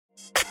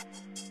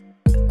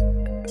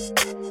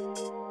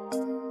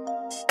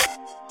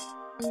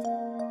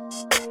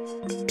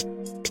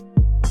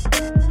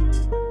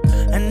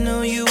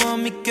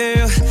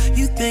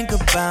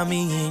about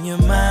me in your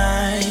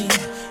mind.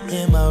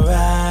 Am I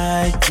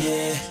right?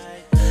 Yeah.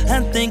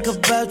 I think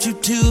about you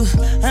too.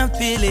 I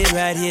feel it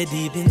right here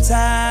deep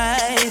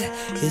inside.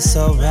 It's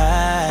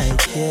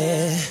alright,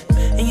 yeah.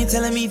 And you're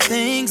telling me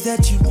things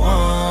that you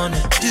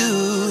wanna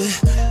do,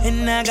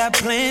 and I got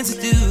plans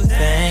to do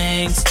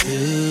things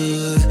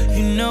too.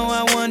 You know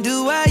I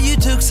wonder why you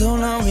took so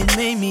long and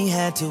made me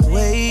have to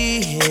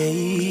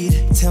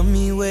wait. Tell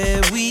me where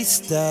we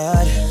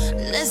start.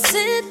 Let's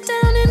sit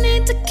down and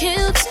need to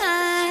kill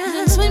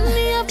time. Sweep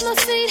me off my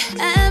feet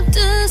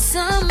after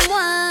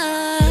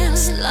someone.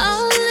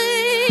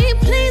 Slowly,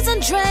 please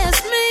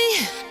undress me.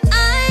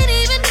 I ain't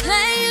even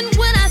playing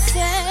when I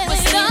said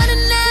we're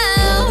starting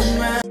now.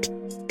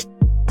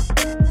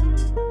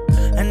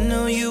 I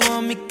know you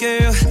want me,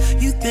 girl.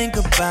 You think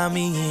about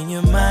me in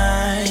your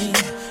mind.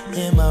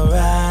 Am I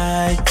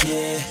right?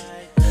 Yeah.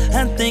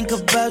 I think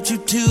about you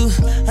too.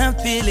 I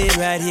feel it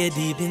right here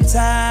deep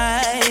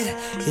inside.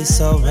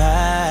 It's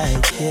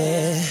alright,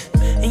 yeah.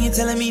 And you're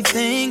telling me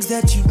things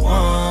that you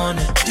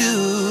wanna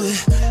do,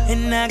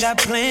 and I got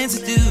plans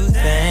to do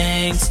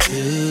things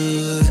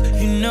too.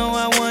 You know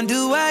I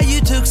wonder why you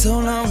took so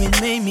long and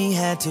made me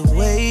have to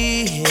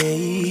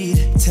wait.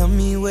 Tell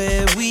me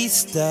where we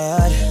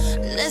start.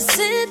 Let's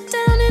sit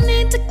down and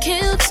need to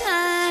kill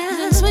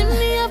time. Sweep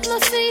me off my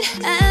feet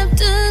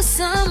after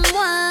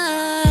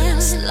someone.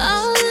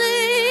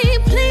 Slowly,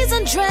 please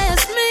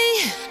undress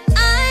me. I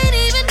ain't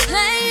even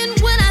playing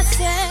when I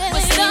said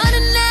we're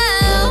starting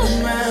now. Up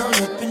and round,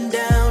 up and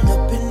down,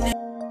 up and down.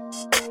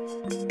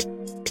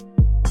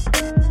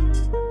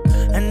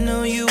 I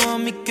know you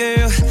want me,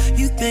 girl.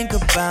 You think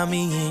about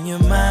me in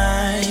your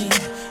mind.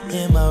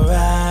 Am I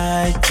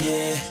right?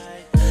 Yeah.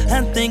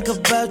 I think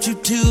about you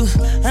too.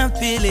 I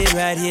feel it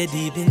right here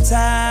deep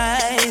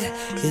inside.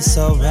 It's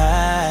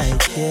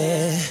alright,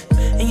 yeah.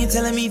 And you're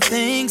telling me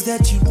things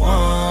that you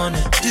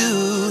wanna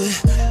do,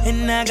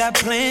 and I got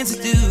plans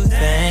to do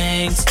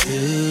things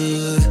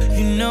too.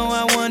 You know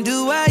I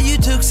wonder why you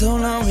took so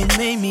long and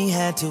made me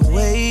have to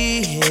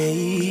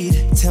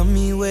wait. Tell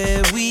me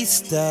where we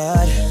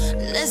start.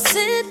 Let's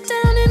sit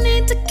down and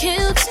need to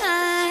kill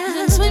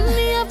time. Sweep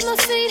me off my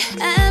feet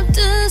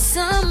after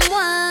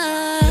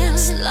someone.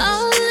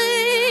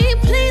 Slowly,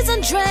 please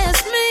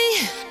undress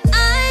me. I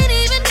ain't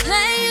even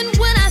playing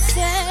when I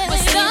said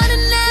we're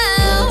starting now.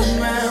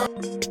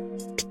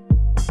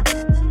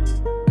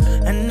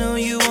 I know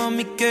you want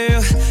me,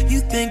 girl. You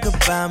think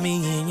about me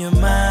in your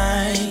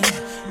mind.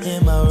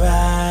 Am I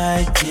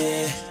right?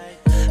 Yeah.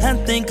 I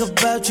think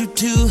about you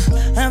too.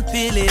 I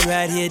feel it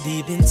right here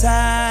deep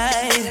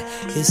inside.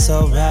 It's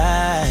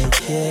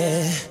alright,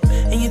 yeah.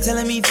 And you're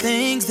telling me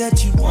things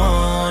that you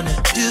wanna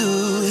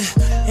do,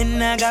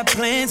 and I got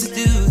plans to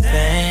do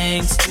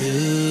things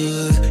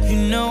too. You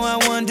know I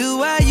wonder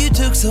why you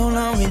took so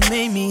long and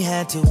made me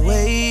have to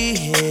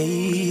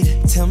wait.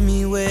 Tell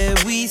me where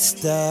we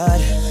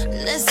start.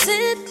 Let's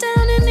sit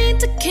down and need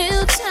to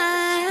kill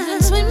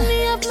time. Sweep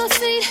me off my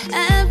feet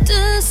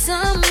after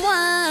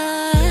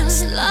someone.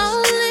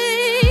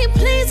 Slowly,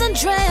 please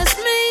undress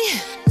me.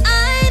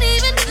 I ain't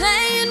even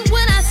playing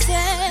when I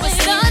said we're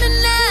starting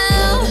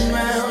now. Up and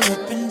round,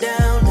 up and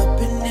down,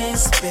 up in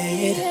this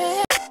bed.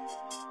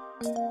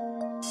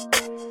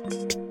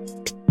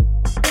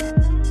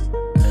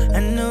 I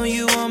know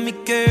you want me,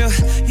 girl.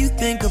 You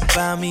think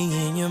about me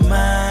in your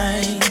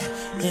mind.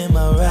 Am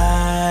I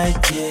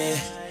right? Yeah.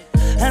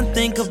 I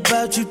think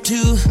about you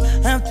too.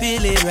 I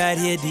feel it right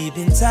here deep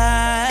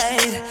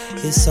inside.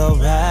 It's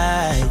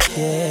alright,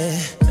 yeah.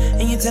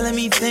 And you're telling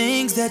me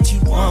things that you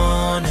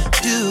wanna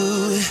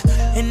do,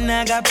 and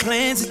I got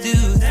plans to do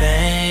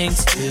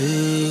things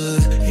too.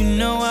 You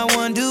know I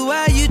wonder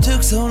why you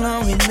took so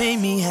long and made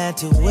me have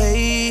to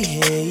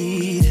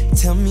wait.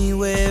 Tell me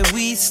where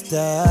we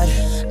start.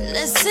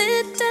 Let's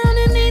sit down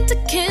and need to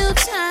kill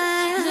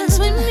time.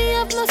 Sweep me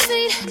off my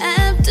feet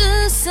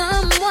after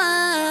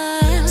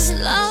someone.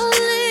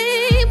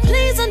 Slowly,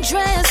 please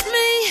undress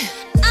me.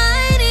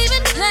 I ain't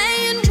even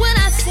playing when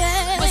I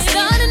said we're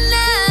starting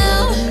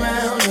now.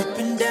 Up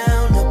and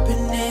down, up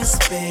in this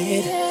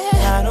bed.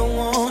 I don't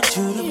want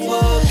you to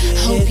forget.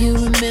 Hope you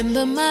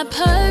remember my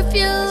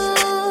perfume.